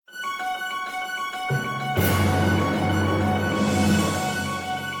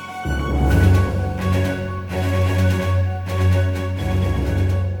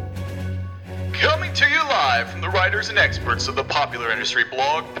to you live from the writers and experts of the popular industry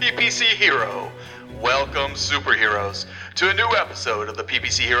blog PPC Hero. Welcome, superheroes, to a new episode of the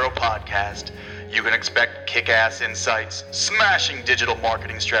PPC Hero podcast. You can expect kick-ass insights, smashing digital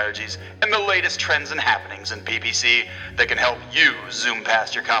marketing strategies, and the latest trends and happenings in PPC that can help you zoom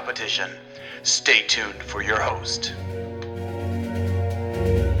past your competition. Stay tuned for your host.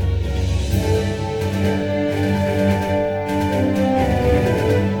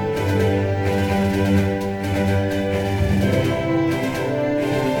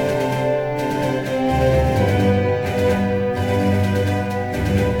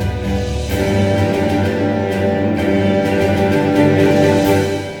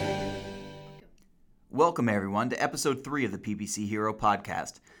 Welcome, everyone, to Episode 3 of the PPC Hero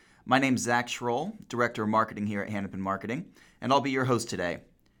podcast. My name's Zach Schroll, Director of Marketing here at Hannepin Marketing, and I'll be your host today.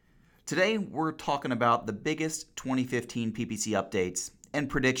 Today, we're talking about the biggest 2015 PPC updates and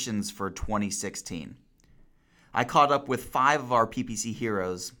predictions for 2016. I caught up with 5 of our PPC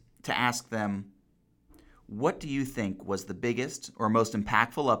heroes to ask them, what do you think was the biggest or most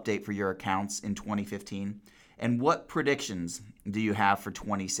impactful update for your accounts in 2015, and what predictions do you have for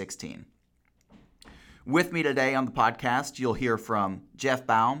 2016? With me today on the podcast, you'll hear from Jeff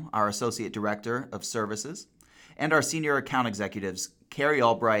Baum, our Associate Director of Services, and our Senior Account Executives, Carrie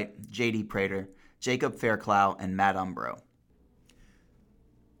Albright, J.D. Prater, Jacob Fairclough, and Matt Umbro.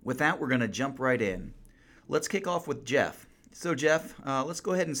 With that, we're going to jump right in. Let's kick off with Jeff. So Jeff, let's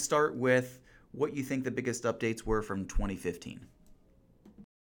go ahead and start with what you think the biggest updates were from 2015.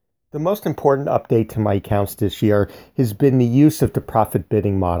 The most important update to my accounts this year has been the use of the profit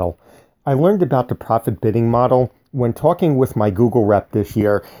bidding model. I learned about the profit bidding model when talking with my Google rep this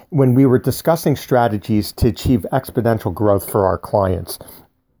year when we were discussing strategies to achieve exponential growth for our clients.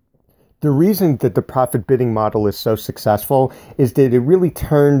 The reason that the profit bidding model is so successful is that it really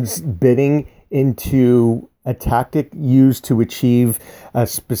turns bidding into a tactic used to achieve a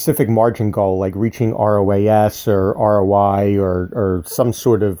specific margin goal, like reaching ROAS or ROI or some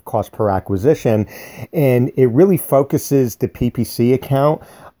sort of cost per acquisition. And it really focuses the PPC account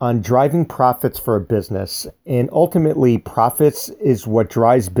on driving profits for a business. And ultimately, profits is what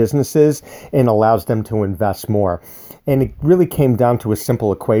drives businesses and allows them to invest more. And it really came down to a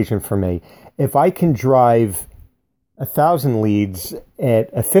simple equation for me. If I can drive 1,000 leads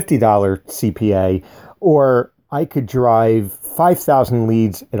at a $50 CPA, or I could drive 5,000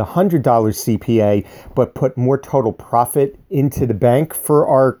 leads at $100 CPA, but put more total profit into the bank for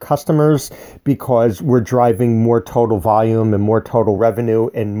our customers because we're driving more total volume and more total revenue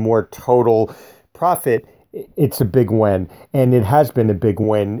and more total profit, it's a big win. And it has been a big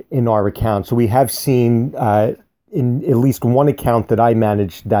win in our account. So we have seen in at least one account that I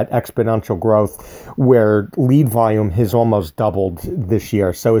managed that exponential growth where lead volume has almost doubled this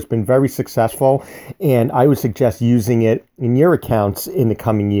year. So it's been very successful, and I would suggest using it in your accounts in the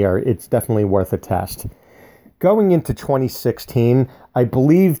coming year. It's definitely worth a test. Going into 2016, I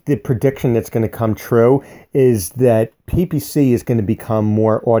believe the prediction that's going to come true is that PPC is going to become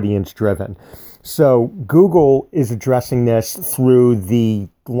more audience driven. So Google is addressing this through the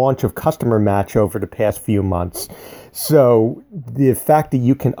launch of Customer Match over the past few months. So the fact that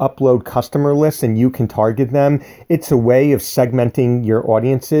you can upload customer lists and you can target them, it's a way of segmenting your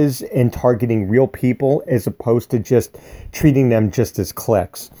audiences and targeting real people as opposed to just treating them just as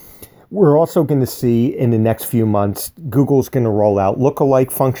clicks. We're also going to see in the next few months, Google's going to roll out lookalike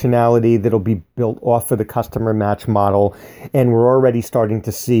functionality that'll be built off of the Customer Match model. And we're already starting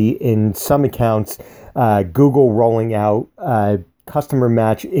to see in some accounts, Google rolling out Customer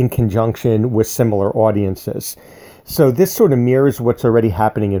Match in conjunction with similar audiences. So this sort of mirrors what's already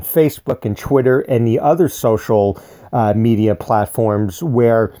happening in Facebook and Twitter and the other social media platforms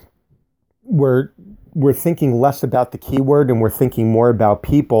where we're thinking less about the keyword and we're thinking more about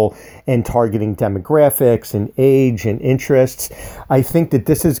people and targeting demographics and age and interests. I think that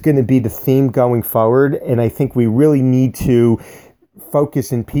this is going to be the theme going forward, and I think we really need to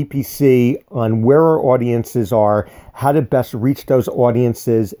focus in PPC on where our audiences are, how to best reach those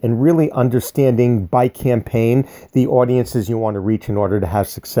audiences, and really understanding by campaign the audiences you want to reach in order to have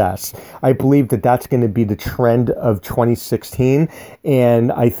success. I believe that that's going to be the trend of 2016,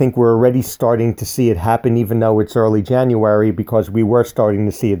 and I think we're already starting to see it happen even though it's early January because we were starting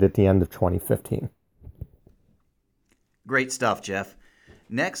to see it at the end of 2015. Great stuff, Jeff.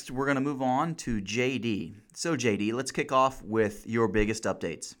 Next, we're going to move on to JD. So JD, let's kick off with your biggest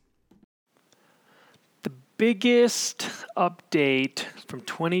updates. The biggest update from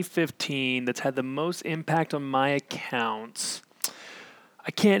 2015 that's had the most impact on my accounts,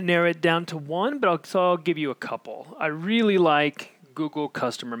 I can't narrow it down to one, but I'll give you a couple. I really like Google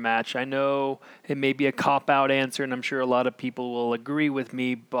Customer Match. I know it may be a cop-out answer, and I'm sure a lot of people will agree with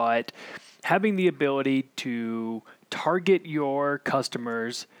me, but having the ability to target your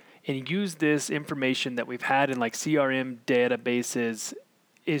customers and use this information that we've had in like CRM databases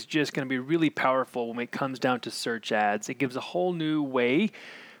is just going to be really powerful when it comes down to search ads. It gives a whole new way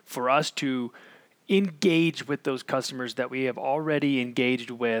for us to engage with those customers that we have already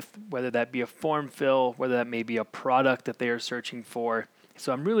engaged with, whether that be a form fill, whether that may be a product that they are searching for.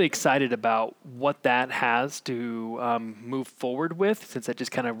 So I'm really excited about what that has to move forward with, since that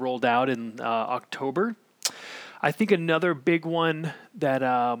just kind of rolled out in October. I think another big one that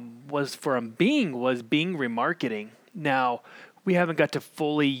was from Bing was Bing remarketing. Now, we haven't got to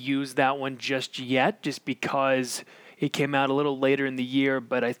fully use that one just yet, just because it came out a little later in the year,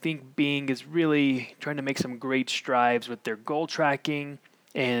 but I think Bing is really trying to make some great strides with their goal tracking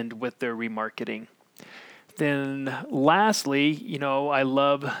and with their remarketing. Then lastly, I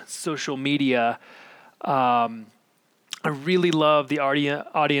love social media. I really love the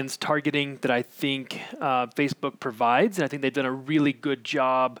audience targeting that I think Facebook provides, and I think they've done a really good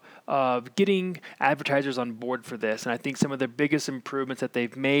job of getting advertisers on board for this. And I think some of the biggest improvements that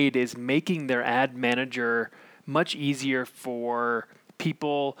they've made is making their ad manager much easier for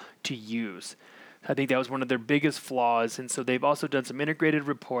people to use. I think that was one of their biggest flaws. And so they've also done some integrated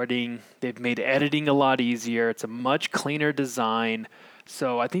reporting. They've made editing a lot easier. It's a much cleaner design.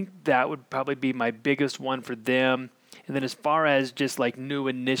 So I think that would probably be my biggest one for them. And then as far as just like new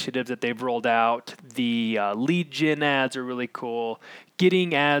initiatives that they've rolled out, the lead gen ads are really cool.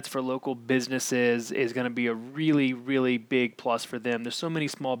 Getting ads for local businesses is going to be a really, really big plus for them. There's so many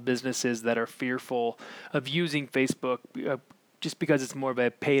small businesses that are fearful of using Facebook just because it's more of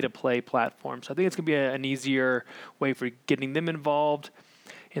a pay-to-play platform. So I think it's going to be an easier way for getting them involved.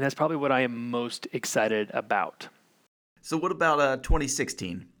 And that's probably what I am most excited about. So what about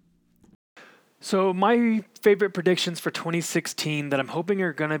 2016? So my favorite predictions for 2016 that I'm hoping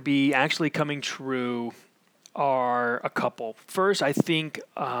are going to be actually coming true are a couple. First, I think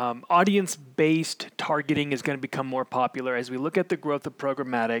audience-based targeting is going to become more popular as we look at the growth of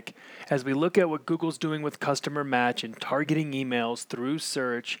programmatic, as we look at what Google's doing with Customer Match and targeting emails through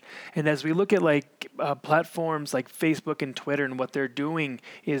search, and as we look at platforms like Facebook and Twitter, and what they're doing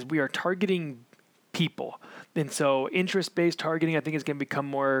is we are targeting people. And so interest-based targeting, I think, is going to become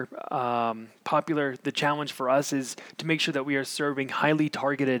more popular. The challenge for us is to make sure that we are serving highly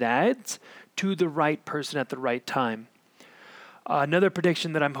targeted ads to the right person at the right time. Another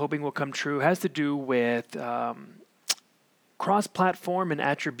prediction that I'm hoping will come true has to do with cross-platform and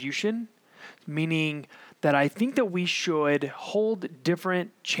attribution, meaning that I think that we should hold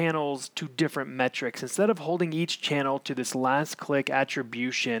different channels to different metrics. Instead of holding each channel to this last click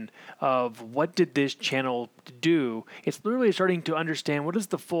attribution of what did this channel do, it's literally starting to understand what is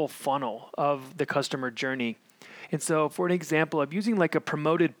the full funnel of the customer journey. And so for an example of using like a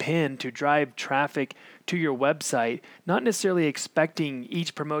promoted pin to drive traffic to your website, not necessarily expecting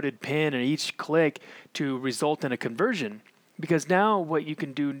each promoted pin and each click to result in a conversion. Because now what you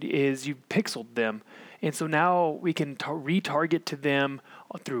can do is you've pixeled them. And so now we can retarget to them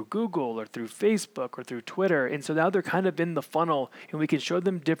through Google or through Facebook or through Twitter. And so now they're kind of in the funnel, and we can show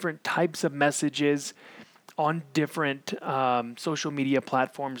them different types of messages on different social media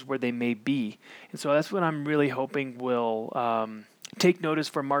platforms where they may be. And so that's what I'm really hoping will take notice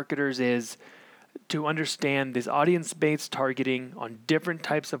for marketers, is to understand this audience-based targeting on different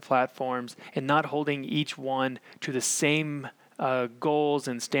types of platforms and not holding each one to the same goals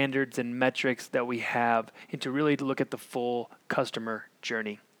and standards and metrics that we have, and to really look at the full customer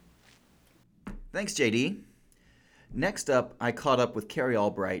journey. Thanks, JD. Next up, I caught up with Carrie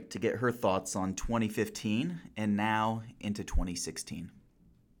Albright to get her thoughts on 2015 and now into 2016.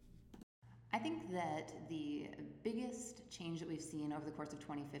 I think that the biggest change that we've seen over the course of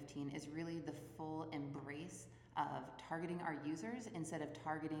 2015 is really the full embrace of targeting our users instead of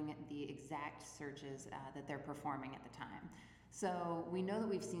targeting the exact searches that they're performing at the time. So we know that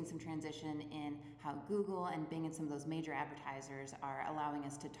we've seen some transition in how Google and Bing and some of those major advertisers are allowing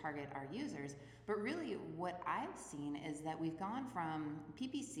us to target our users. But really what I've seen is that we've gone from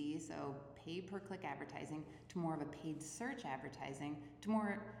PPC, so pay per click advertising, to more of a paid search advertising, to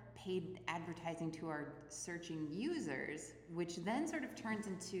more paid advertising to our searching users, which then sort of turns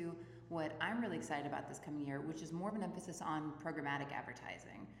into what I'm really excited about this coming year, which is more of an emphasis on programmatic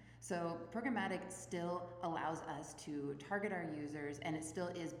advertising. So programmatic still allows us to target our users, and it still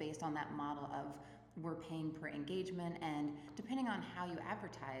is based on that model of we're paying per engagement, and depending on how you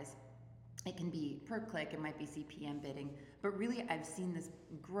advertise, It can be per click, it might be CPM bidding, but really I've seen this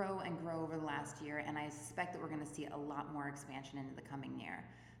grow and grow over the last year, and I suspect that we're going to see a lot more expansion into the coming year.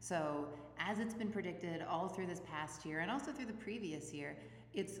 So as it's been predicted all through this past year and also through the previous year,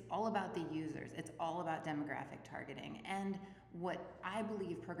 it's all about the users. It's all about demographic targeting. And what I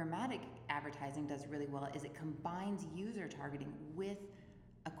believe programmatic advertising does really well is it combines user targeting with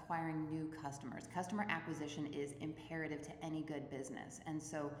acquiring new customers. Customer acquisition is imperative to any good business. And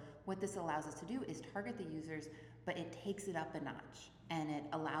so what this allows us to do is target the users, but it takes it up a notch, and it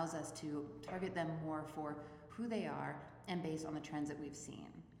allows us to target them more for who they are and based on the trends that we've seen.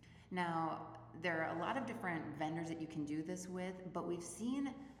 Now, there are a lot of different vendors that you can do this with, but we've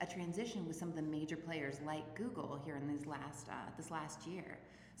seen a transition with some of the major players like Google here in this last year.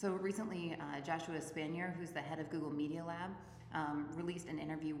 So recently, Joshua Spanier, who's the head of Google Media Lab, released an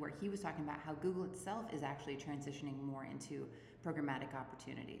interview where he was talking about how Google itself is actually transitioning more into programmatic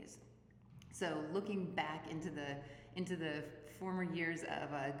opportunities. So looking back into the former years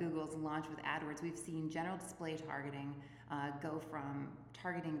of Google's launch with AdWords, we've seen general display targeting go from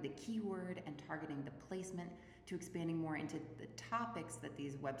targeting the keyword and targeting the placement to expanding more into the topics that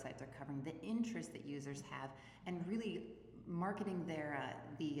these websites are covering, the interests that users have, and really marketing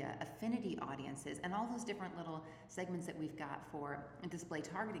the affinity audiences and all those different little segments that we've got for display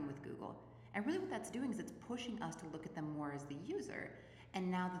targeting with Google. And really what that's doing is it's pushing us to look at them more as the user. And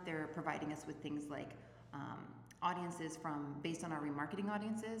now that they're providing us with things like audiences based on our remarketing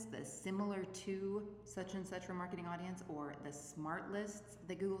audiences, the similar to such and such remarketing audience, or the smart lists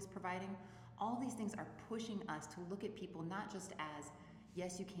that Google's providing, all these things are pushing us to look at people not just as,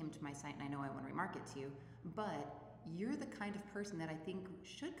 yes, you came to my site and I know I want to remarket to you, but you're the kind of person that I think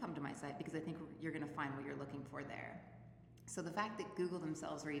should come to my site because I think you're going to find what you're looking for there. So the fact that Google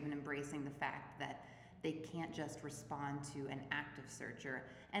themselves are even embracing the fact that they can't just respond to an active searcher,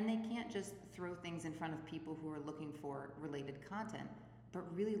 and they can't just throw things in front of people who are looking for related content, but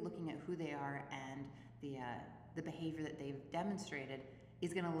really looking at who they are and the behavior that they've demonstrated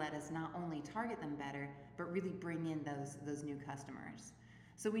is going to let us not only target them better, but really bring in those new customers.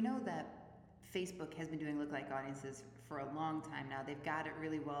 So we know that Facebook has been doing lookalike audiences for a long time now. They've got it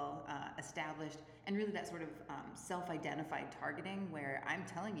really well established, and really that sort of self-identified targeting where I'm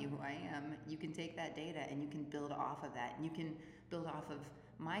telling you who I am, you can take that data and you can build off of that. And you can build off of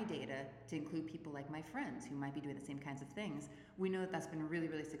my data to include people like my friends who might be doing the same kinds of things. We know that that's been really,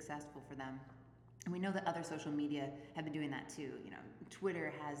 really successful for them. And we know that other social media have been doing that too.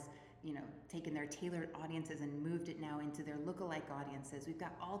 Twitter has taken their tailored audiences and moved it now into their lookalike audiences. We've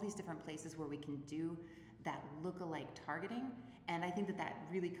got all these different places where we can do that lookalike targeting. And I think that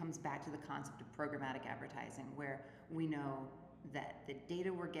really comes back to the concept of programmatic advertising, where we know that the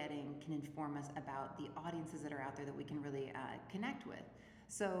data we're getting can inform us about the audiences that are out there that we can really connect with.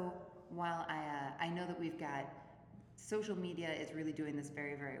 So while I know that we've got social media is really doing this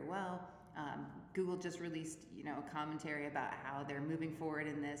very, very well, Google just released, a commentary about how they're moving forward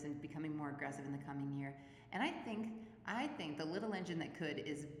in this and becoming more aggressive in the coming year. And I think the little engine that could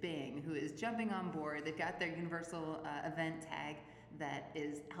is Bing, who is jumping on board. They've got their universal event tag that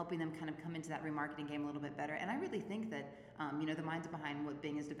is helping them kind of come into that remarketing game a little bit better. And I really think that, the minds behind what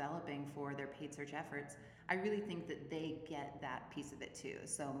Bing is developing for their paid search efforts, I really think that they get that piece of it too.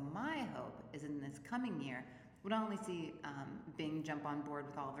 So my hope is in this coming year, we'll not only see Bing jump on board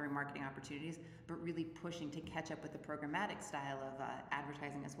with all of their marketing opportunities, but really pushing to catch up with the programmatic style of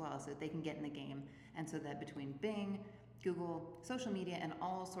advertising as well, so that they can get in the game, and so that between Bing, Google, social media, and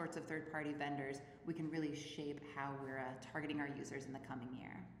all sorts of third-party vendors, we can really shape how we're targeting our users in the coming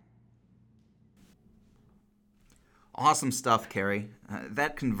year. Awesome stuff, Carrie.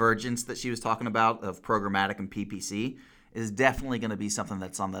 That convergence that she was talking about of programmatic and PPC is definitely going to be something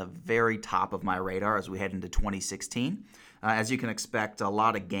that's on the very top of my radar as we head into 2016. As you can expect, a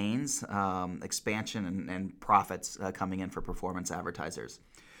lot of gains, expansion, and profits coming in for performance advertisers.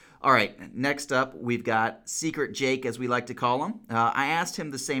 All right, next up, we've got Secret Jake, as we like to call him. I asked him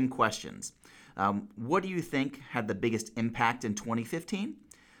the same questions. What do you think had the biggest impact in 2015?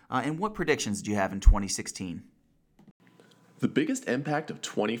 And what predictions do you have in 2016? The biggest impact of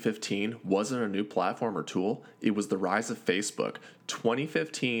 2015 wasn't a new platform or tool, it was the rise of Facebook.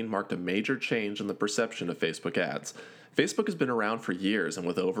 2015 marked a major change in the perception of Facebook ads. Facebook has been around for years, and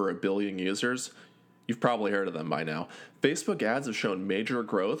with over 1 billion users, you've probably heard of them by now. Facebook ads have shown major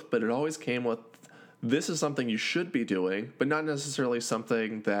growth, but it always came with, this is something you should be doing, but not necessarily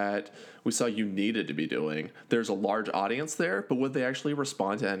something that we saw you needed to be doing. There's a large audience there, but would they actually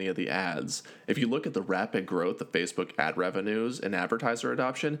respond to any of the ads? If you look at the rapid growth of Facebook ad revenues and advertiser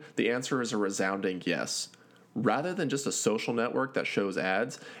adoption, the answer is a resounding yes. Rather than just a social network that shows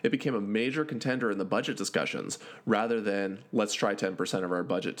ads, it became a major contender in the budget discussions. Rather than, let's try 10% of our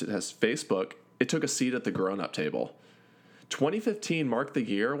budget to test Facebook, it took a seat at the grown-up table. 2015 marked the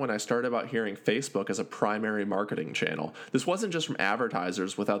year when I started about hearing Facebook as a primary marketing channel. This wasn't just from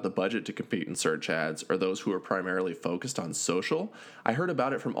advertisers without the budget to compete in search ads or those who are primarily focused on social. I heard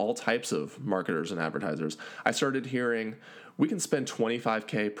about it from all types of marketers and advertisers. I started hearing, we can spend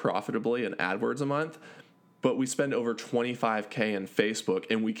 $25K profitably in AdWords a month, but we spend over $25K in Facebook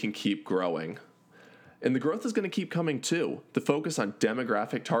and we can keep growing. And the growth is going to keep coming too. The focus on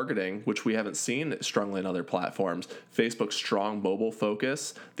demographic targeting, which we haven't seen strongly in other platforms, Facebook's strong mobile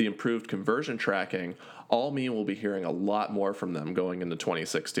focus, the improved conversion tracking, all mean we'll be hearing a lot more from them going into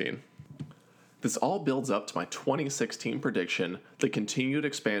 2016. This all builds up to my 2016 prediction, the continued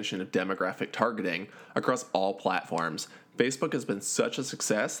expansion of demographic targeting across all platforms. Facebook has been such a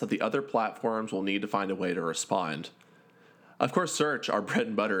success that the other platforms will need to find a way to respond. Of course, search, our bread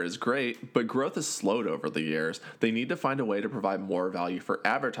and butter, is great, but growth has slowed over the years. They need to find a way to provide more value for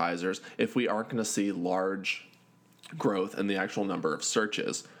advertisers if we aren't going to see large growth in the actual number of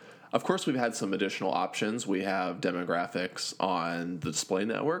searches. Of course, we've had some additional options. We have demographics on the display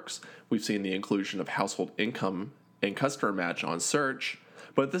networks. We've seen the inclusion of household income and customer match on search,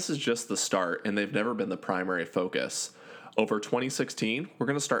 but this is just the start, and they've never been the primary focus. Over 2016, we're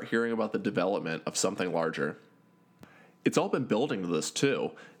going to start hearing about the development of something larger. It's all been building to this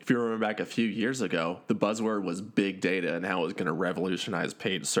too. If you remember back a few years ago, the buzzword was big data and how it was going to revolutionize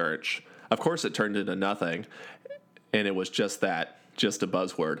paid search. Of course, it turned into nothing, and it was just that, just a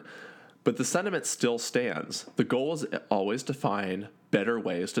buzzword. But the sentiment still stands. The goal is always to find better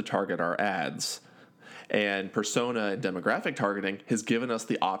ways to target our ads. And persona and demographic targeting has given us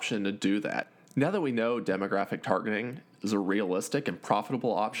the option to do that. Now that we know demographic targeting is a realistic and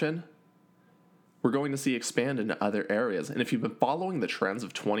profitable option, we're going to see expand into other areas. And if you've been following the trends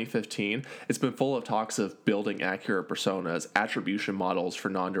of 2015, it's been full of talks of building accurate personas, attribution models for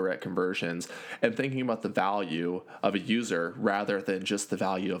non-direct conversions, and thinking about the value of a user rather than just the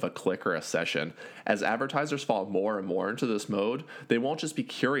value of a click or a session. As advertisers fall more and more into this mode, they won't just be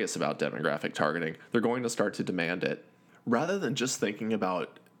curious about demographic targeting, they're going to start to demand it. Rather than just thinking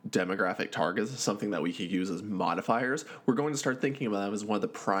about demographic targets, something that we could use as modifiers, we're going to start thinking about them as one of the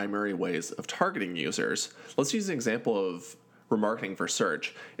primary ways of targeting users. Let's use an example of remarketing for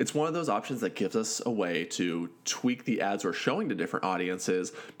search. It's one of those options that gives us a way to tweak the ads we're showing to different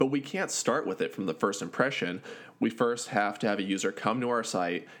audiences, but we can't start with it from the first impression. We first have to have a user come to our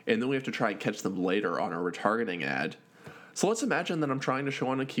site, and then we have to try and catch them later on a retargeting ad. So let's imagine that I'm trying to show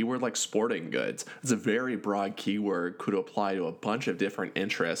on a keyword like sporting goods. It's a very broad keyword, could apply to a bunch of different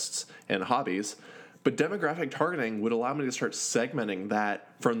interests and hobbies, but demographic targeting would allow me to start segmenting that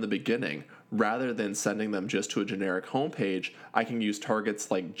from the beginning. Rather than sending them just to a generic homepage, I can use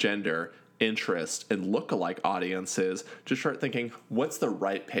targets like gender, interest, and lookalike audiences to start thinking, what's the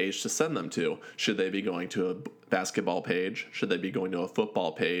right page to send them to? Should they be going to a basketball page? Should they be going to a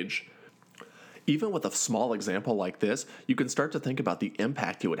football page? Even with a small example like this, you can start to think about the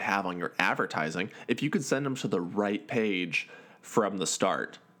impact it would have on your advertising if you could send them to the right page from the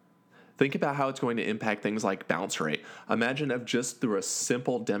start. Think about how it's going to impact things like bounce rate. Imagine if just through a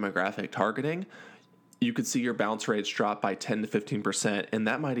simple demographic targeting, you could see your bounce rates drop by 10 to 15%, and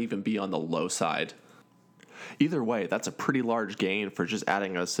that might even be on the low side. Either way, that's a pretty large gain for just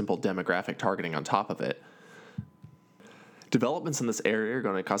adding a simple demographic targeting on top of it. Developments in this area are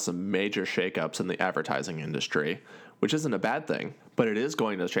going to cause some major shakeups in the advertising industry, which isn't a bad thing, but it is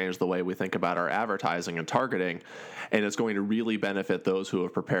going to change the way we think about our advertising and targeting, and it's going to really benefit those who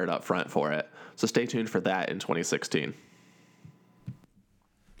have prepared up front for it. So stay tuned for that in 2016.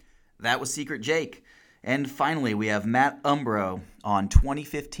 That was Secret Jake. And finally, we have Matt Umbro on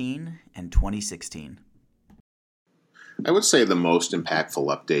 2015 and 2016. I would say the most impactful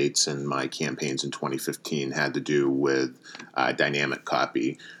updates in my campaigns in 2015 had to do with dynamic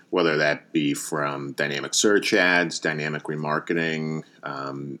copy, whether that be from dynamic search ads, dynamic remarketing,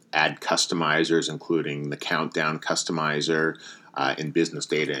 ad customizers, including the countdown customizer, and business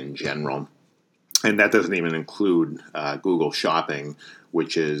data in general. And that doesn't even include Google Shopping,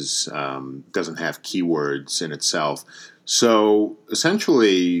 which is doesn't have keywords in itself. So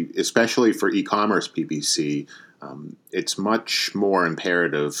essentially, especially for e-commerce PPC, it's much more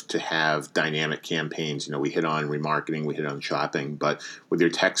imperative to have dynamic campaigns. You know, we hit on remarketing, we hit on shopping, but with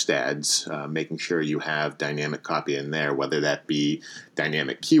your text ads, making sure you have dynamic copy in there, whether that be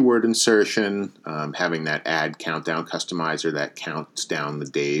dynamic keyword insertion, having that ad countdown customizer that counts down the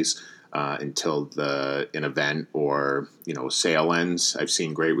days until an event or sale ends. I've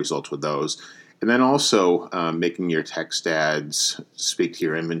seen great results with those. And then also making your text ads speak to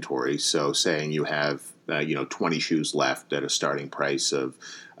your inventory. So saying you have 20 shoes left at a starting price of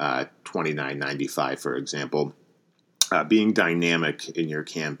 $29.95, for example. Being dynamic in your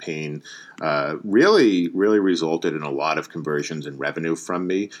campaign really resulted in a lot of conversions and revenue from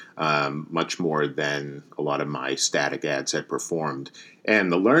me, much more than a lot of my static ads had performed.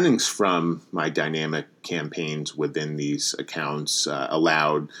 And the learnings from my dynamic campaigns within these accounts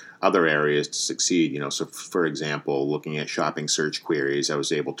allowed other areas to succeed. So for example, looking at shopping search queries, I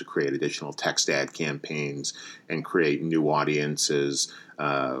was able to create additional text ad campaigns and create new audiences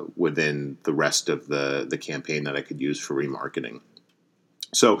within the rest of the campaign that I could use for remarketing.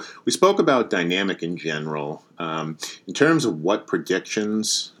 So we spoke about dynamic in general. In terms of what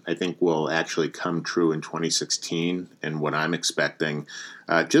predictions I think will actually come true in 2016 and what I'm expecting,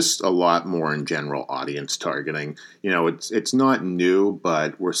 just a lot more in general audience targeting. It's not new,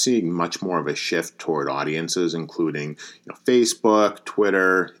 but we're seeing much more of a shift toward audiences, including Facebook,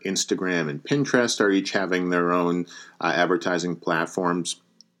 Twitter, Instagram, and Pinterest are each having their own advertising platforms.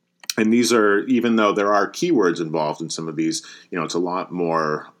 And these are, even though there are keywords involved in some of these, it's a lot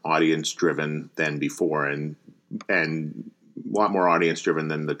more audience-driven than before, and a lot more audience-driven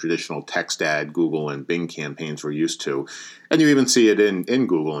than the traditional text ad, Google, and Bing campaigns we're used to. And you even see it in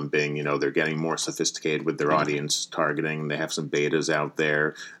Google and Bing. They're getting more sophisticated with their audience targeting. They have some betas out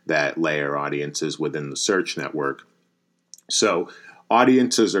there that layer audiences within the search network. So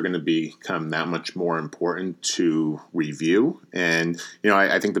audiences are going to become that much more important to review. And,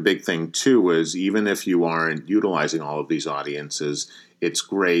 I think the big thing, too, is even if you aren't utilizing all of these audiences, it's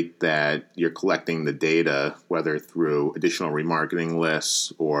great that you're collecting the data, whether through additional remarketing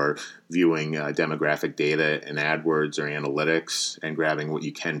lists or viewing demographic data in AdWords or analytics and grabbing what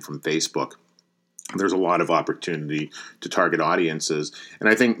you can from Facebook. There's a lot of opportunity to target audiences. And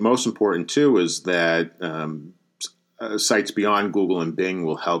I think most important, too, is that sites beyond Google and Bing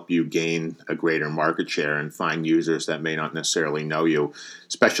will help you gain a greater market share and find users that may not necessarily know you,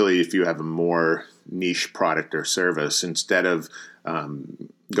 especially if you have a more niche product or service. Instead of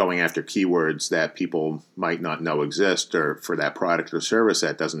going after keywords that people might not know exist, or for that product or service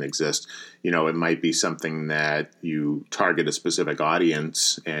that doesn't exist, it might be something that you target a specific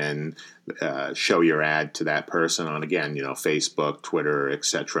audience and show your ad to that person on, again, Facebook, Twitter,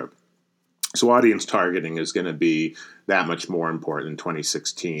 etc. So audience targeting is going to be that much more important in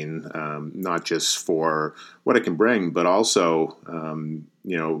 2016, not just for what it can bring, but also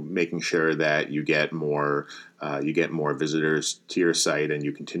making sure that you get more visitors to your site and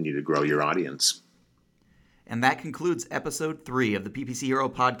you continue to grow your audience. And that concludes episode 3 of the PPC Hero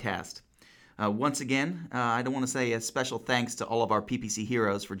podcast. Once again, I want to say a special thanks to all of our PPC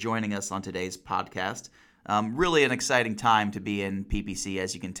heroes for joining us on today's podcast. Really an exciting time to be in PPC,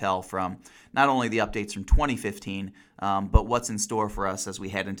 as you can tell from not only the updates from 2015, but what's in store for us as we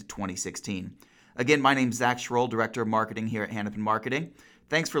head into 2016. Again, my name's Zach Schroll, Director of Marketing here at Hannafin Marketing.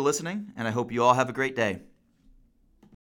 Thanks for listening, and I hope you all have a great day.